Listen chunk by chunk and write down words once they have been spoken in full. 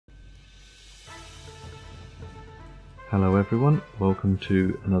Hello everyone, welcome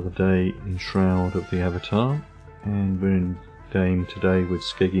to another day in Shroud of the Avatar, and we're in game today with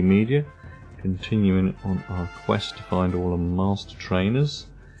Skeggy Media, continuing on our quest to find all the master trainers,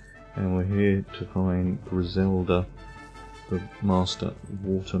 and we're here to find Griselda, the master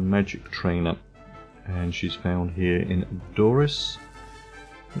water magic trainer, and she's found here in Ardoris,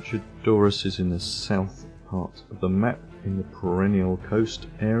 which Ardoris is in the south part of the map in the perennial coast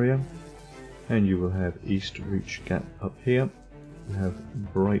area. And you will have East Reach Gap up here, you have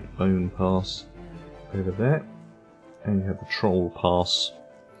Brightbone Pass over there, and you have the Troll Pass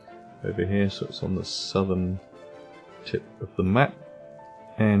over here, so it's on the southern tip of the map.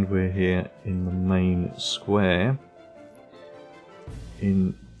 And we're here in the main square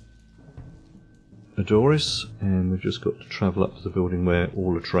in Ardoris, and we've just got to travel up to the building where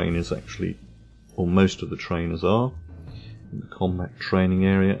all the trainers actually, or most of the trainers are. In the combat training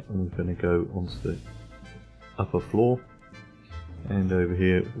area, and we're going to go onto the upper floor, and over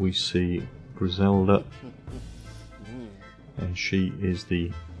here we see Griselda, and she is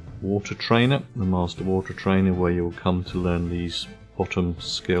the water trainer, the master water trainer, where you'll come to learn these bottom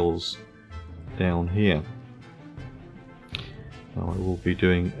skills down here. Now I will be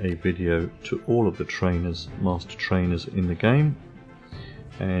doing a video to all of the trainers, master trainers in the game,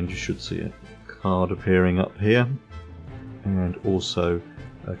 and you should see a card appearing up here, and also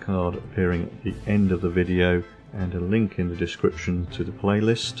a card appearing at the end of the video, and a link in the description to the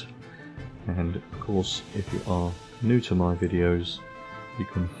playlist. And of course, if you are new to my videos, you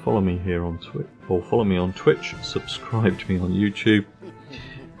can follow me here on Twitch, or follow me on Twitch, subscribe to me on YouTube,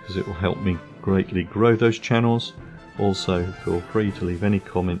 because it will help me greatly grow those channels. Also, feel free to leave any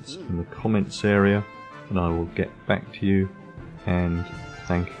comments in the comments area, and I will get back to you, and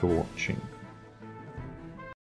thank you for watching.